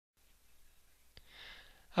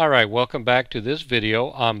Alright, welcome back to this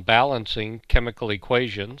video on balancing chemical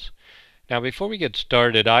equations. Now before we get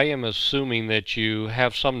started, I am assuming that you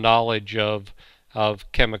have some knowledge of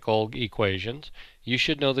chemical equations. You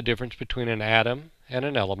should know the difference between an atom and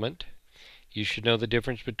an element. You should know the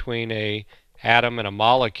difference between an atom and a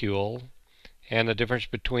molecule, and the difference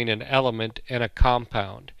between an element and a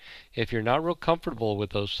compound. If you're not real comfortable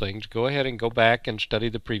with those things, go ahead and go back and study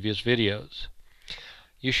the previous videos.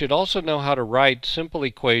 You should also know how to write simple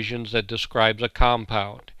equations that describes a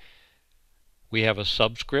compound. We have a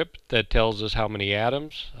subscript that tells us how many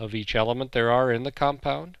atoms of each element there are in the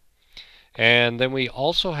compound. And then we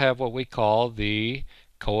also have what we call the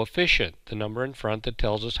coefficient, the number in front that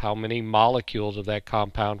tells us how many molecules of that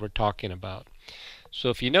compound we're talking about.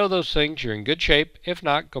 So if you know those things, you're in good shape. If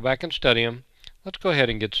not, go back and study them. Let's go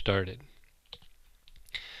ahead and get started.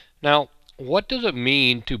 Now, what does it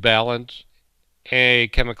mean to balance a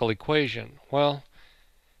chemical equation? Well,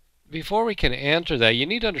 before we can answer that, you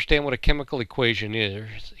need to understand what a chemical equation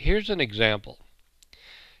is. Here's an example.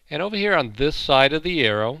 And over here on this side of the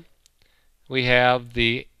arrow, we have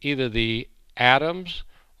either the atoms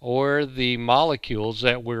or the molecules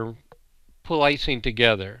that we're placing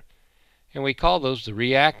together. And we call those the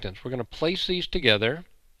reactants. We're going to place these together.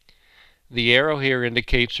 The arrow here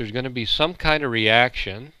indicates there's going to be some kind of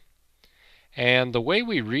reaction. And the way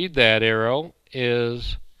we read that arrow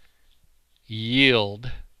is yield.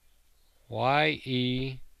 Y-I-E-L-D,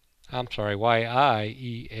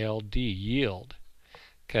 yield.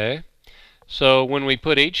 Okay? So when we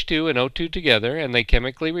put H2 and O2 together and they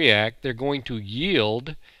chemically react, they're going to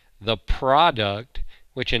yield the product,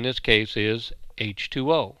 which in this case is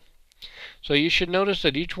H2O. So you should notice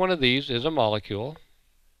that each one of these is a molecule.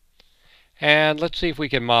 And let's see if we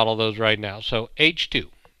can model those right now. So H2.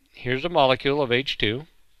 Here's a molecule of H2.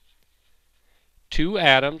 Two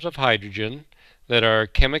atoms of hydrogen that are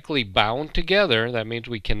chemically bound together. That means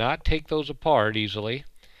we cannot take those apart easily.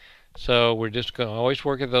 So we're just going to always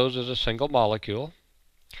work at those as a single molecule.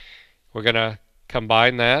 We're going to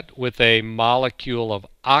combine that with a molecule of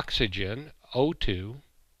oxygen, O2.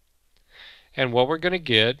 And what we're going to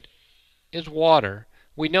get is water.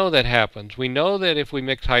 We know that happens. We know that if we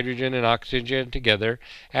mix hydrogen and oxygen together,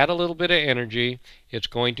 add a little bit of energy, it's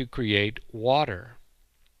going to create water.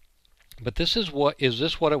 But is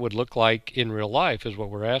this what it would look like in real life, is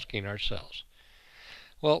what we're asking ourselves.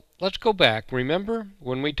 Well, let's go back. Remember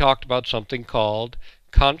when we talked about something called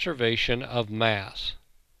conservation of mass?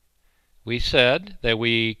 We said that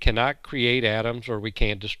we cannot create atoms or we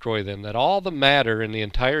can't destroy them, that all the matter in the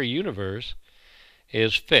entire universe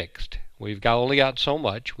is fixed. We've only got so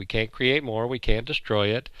much. We can't create more. We can't destroy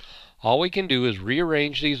it. All we can do is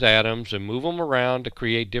rearrange these atoms and move them around to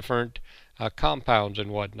create different compounds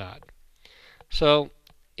and whatnot. So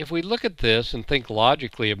if we look at this and think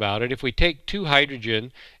logically about it, if we take 2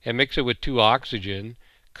 hydrogen and mix it with 2 oxygen,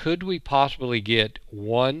 could we possibly get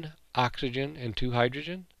 1 oxygen and 2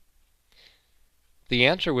 hydrogen? The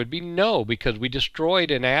answer would be no, because we destroyed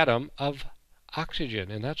an atom of oxygen,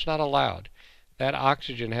 and that's not allowed. That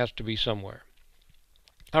oxygen has to be somewhere.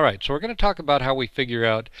 Alright, so we're going to talk about how we figure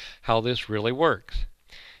out how this really works.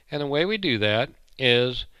 And the way we do that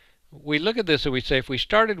is we look at this and we say if we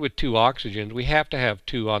started with 2 oxygens, we have to have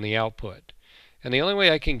 2 on the output. And the only way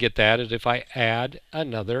I can get that is if I add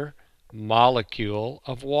another molecule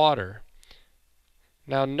of water.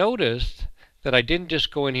 Now notice that I didn't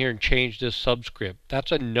just go in here and change this subscript.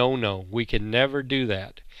 That's a no-no. We can never do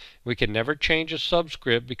that. We can never change a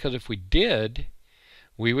subscript, because if we did,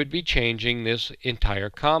 we would be changing this entire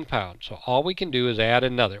compound. So all we can do is add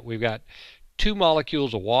another. We've got 2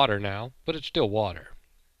 molecules of water now, but it's still water.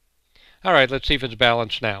 Alright, let's see if it's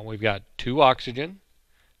balanced now. We've got 2 oxygen,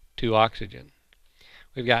 2 oxygen.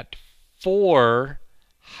 We've got 4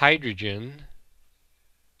 hydrogen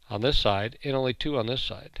on this side and only 2 on this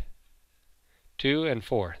side. 2 and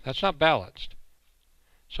 4. That's not balanced.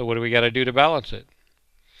 So what do we got to do to balance it?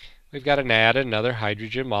 We've got to add another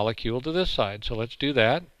hydrogen molecule to this side. So let's do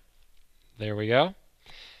that. There we go.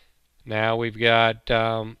 Now we've got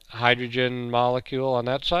hydrogen molecule on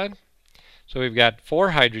that side. So we've got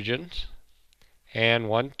 4 hydrogens, and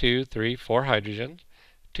 1, 2, 3, 4 hydrogens,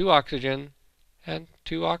 2 oxygen, and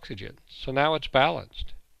 2 oxygens. So now it's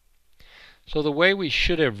balanced. So the way we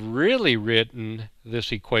should have really written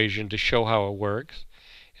this equation to show how it works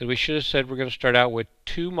is we should have said we're going to start out with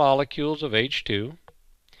 2 molecules of H2.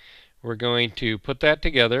 We're going to put that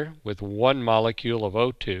together with 1 molecule of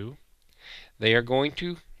O2. They are going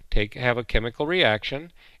to have a chemical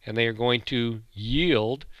reaction, and they are going to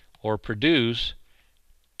yield or produce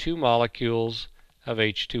 2 molecules of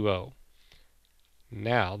H2O.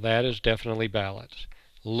 Now that is definitely balanced.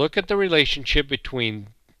 Look at the relationship between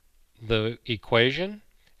the equation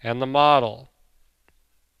and the model.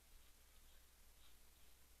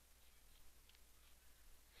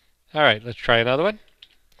 All right, let's try another one.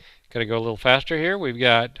 Going to go a little faster here. We've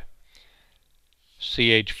got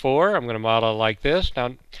CH4. I'm going to model it like this.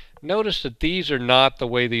 Now, notice that these are not the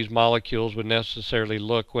way these molecules would necessarily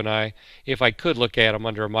look if I could look at them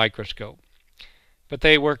under a microscope. But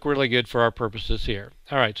they work really good for our purposes here.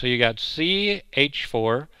 All right, so you got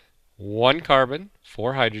CH4, 1 carbon,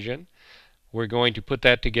 4 hydrogen. We're going to put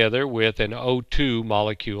that together with an O2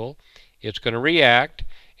 molecule. It's going to react,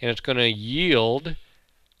 and it's going to yield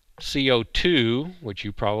CO2, which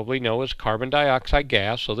you probably know is carbon dioxide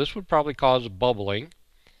gas, so this would probably cause bubbling,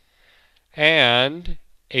 and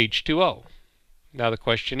H2O. Now the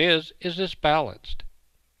question is this balanced?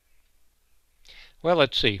 Well,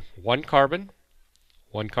 let's see. 1 carbon,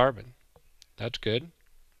 1 carbon. That's good.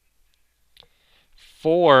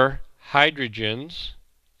 4 hydrogens,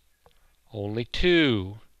 only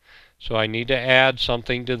 2. So I need to add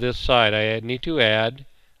something to this side. I need to add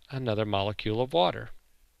another molecule of water.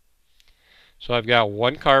 So I've got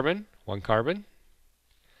 1 carbon, 1 carbon,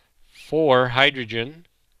 4 hydrogen,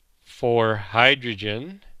 4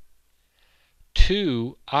 hydrogen,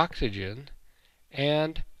 2 oxygen,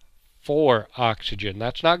 and 4 oxygen.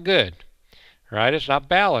 That's not good, right? It's not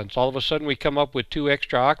balanced. All of a sudden we come up with 2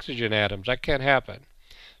 extra oxygen atoms. That can't happen.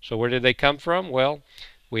 So where did they come from? Well,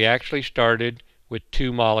 we actually started with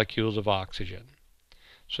 2 molecules of oxygen.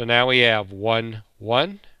 So now we have 1,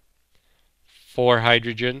 1, 4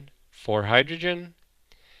 hydrogen, 4 hydrogen,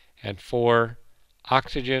 and 4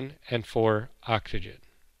 oxygen, and 4 oxygen.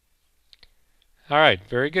 All right,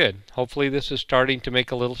 very good. Hopefully this is starting to make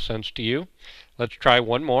a little sense to you. Let's try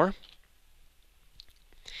one more.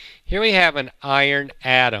 Here we have an iron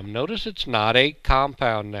atom. Notice it's not a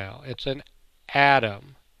compound now. It's an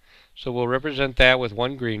atom. So we'll represent that with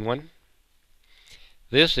one green one.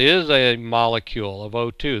 This is a molecule of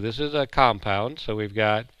O2. This is a compound, so we've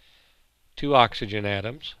got 2 oxygen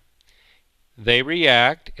atoms. They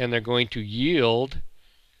react, and they're going to yield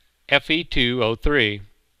Fe2O3.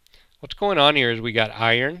 What's going on here is we got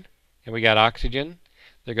iron and we got oxygen.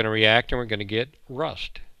 They're going to react, and we're going to get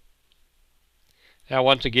rust. Now,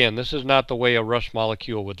 once again, this is not the way a rust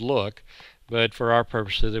molecule would look, but for our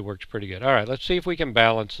purposes, it works pretty good. All right, let's see if we can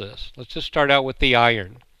balance this. Let's just start out with the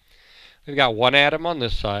iron. We've got 1 atom on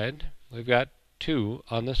this side. We've got 2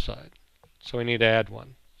 on this side. So we need to add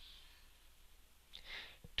 1.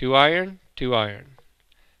 2 iron, 2 iron.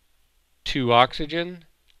 2 oxygen,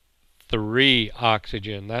 3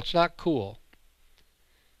 oxygen. That's not cool.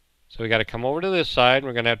 So we got to come over to this side, and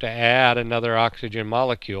we're going to have to add another oxygen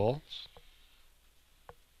molecule.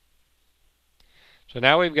 So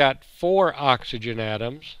now we've got 4 oxygen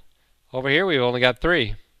atoms. Over here we've only got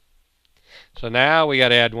 3. So now we got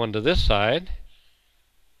to add 1 to this side.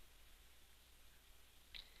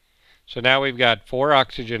 So now we've got 4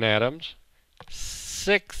 oxygen atoms,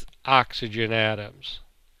 6 oxygen atoms.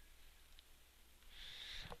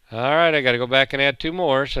 All right, I got to go back and add 2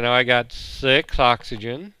 more. So now I got 6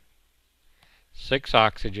 oxygen, 6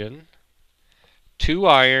 oxygen, 2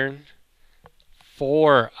 iron,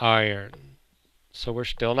 4 iron. So we're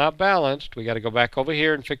still not balanced. We got to go back over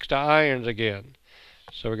here and fix the irons again.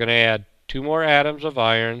 So we're going to add 2 more atoms of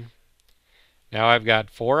iron. Now I've got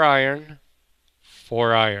 4 iron,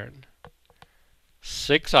 4 iron,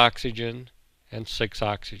 6 oxygen, and 6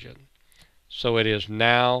 oxygen. So it is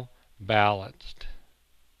now balanced.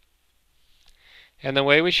 And the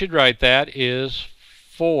way we should write that is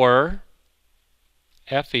 4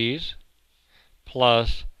 Fe's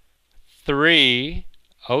plus 3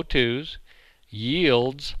 O2's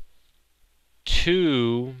yields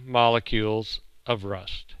 2 molecules of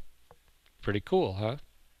rust. Pretty cool, huh?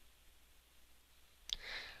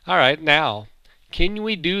 All right, now, can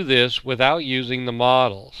we do this without using the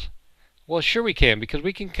models? Well, sure we can, because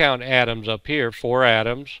we can count atoms up here. 4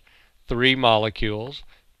 atoms, 3 molecules,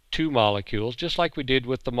 2 molecules, just like we did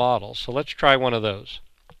with the models. So let's try one of those.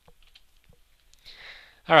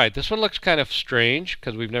 All right, this one looks kind of strange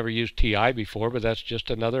because we've never used Ti before, but that's just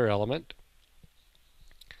another element.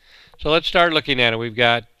 So let's start looking at it. We've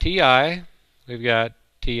got Ti, we've got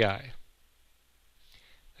Ti.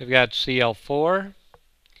 We've got Cl4,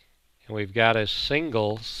 and we've got a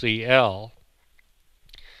single Cl.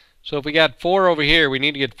 So if we got 4 over here, we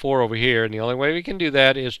need to get 4 over here, and the only way we can do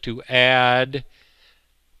that is to add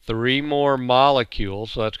 3 more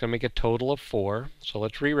molecules, so that's going to make a total of 4. So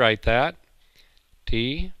let's rewrite that.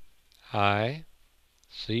 TiCl4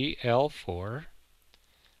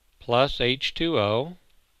 plus H2O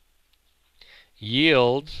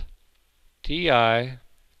yields Ti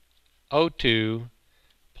O2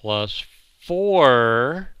 plus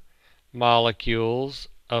 4 molecules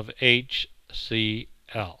of HCl.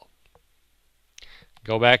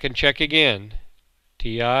 Go back and check again.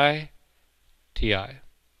 Ti, Ti.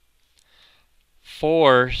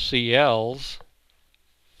 4 Cls,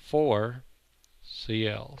 4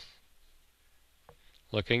 Cls.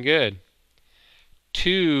 Looking good.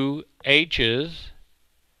 2 H's,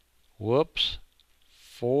 whoops,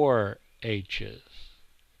 4 H's.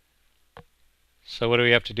 So what do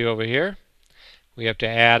we have to do over here? We have to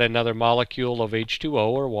add another molecule of H2O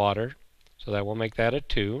or water. So that will make that a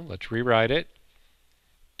 2. Let's rewrite it.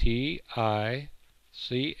 TiCl4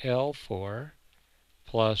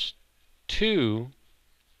 plus 2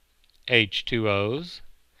 H2Os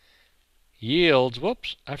yields,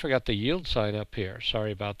 whoops, I forgot the yield sign up here.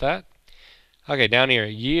 Sorry about that. Okay, down here,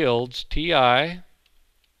 yields TiO2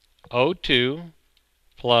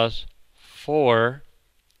 plus 4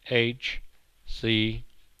 HCl.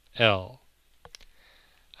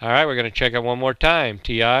 Alright, we're going to check it one more time.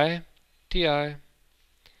 Ti,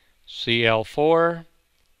 Cl4,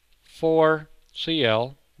 4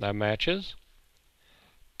 Cl, that matches.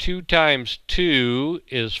 2 times 2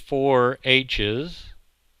 is 4 H's.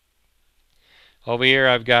 Over here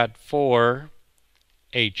I've got 4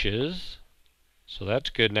 H's, so that's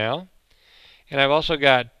good now. And I've also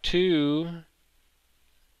got 2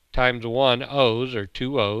 times 1 O's, or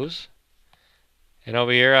 2 O's. And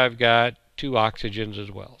over here I've got 2 oxygens as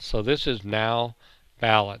well. So this is now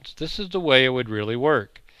balanced. This is the way it would really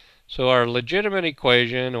work. So our legitimate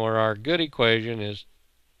equation, or our good equation, is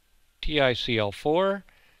TiCl4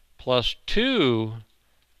 plus 2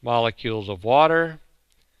 molecules of water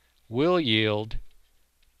will yield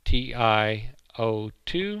TiO2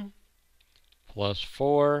 plus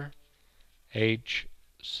 4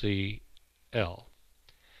 HCl.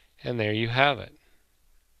 And there you have it.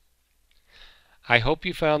 I hope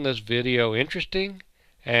you found this video interesting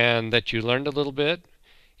and that you learned a little bit.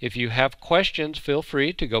 If you have questions, feel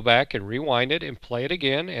free to go back and rewind it and play it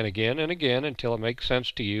again and again and again until it makes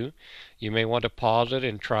sense to you. You may want to pause it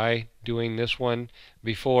and try doing this one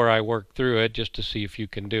before I work through it just to see if you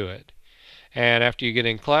can do it. And after you get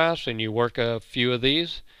in class and you work a few of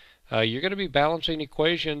these, you're going to be balancing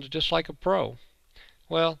equations just like a pro.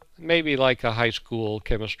 Well, maybe like a high school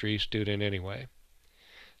chemistry student anyway.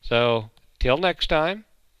 So, till next time,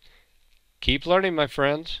 keep learning, my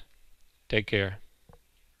friends. Take care.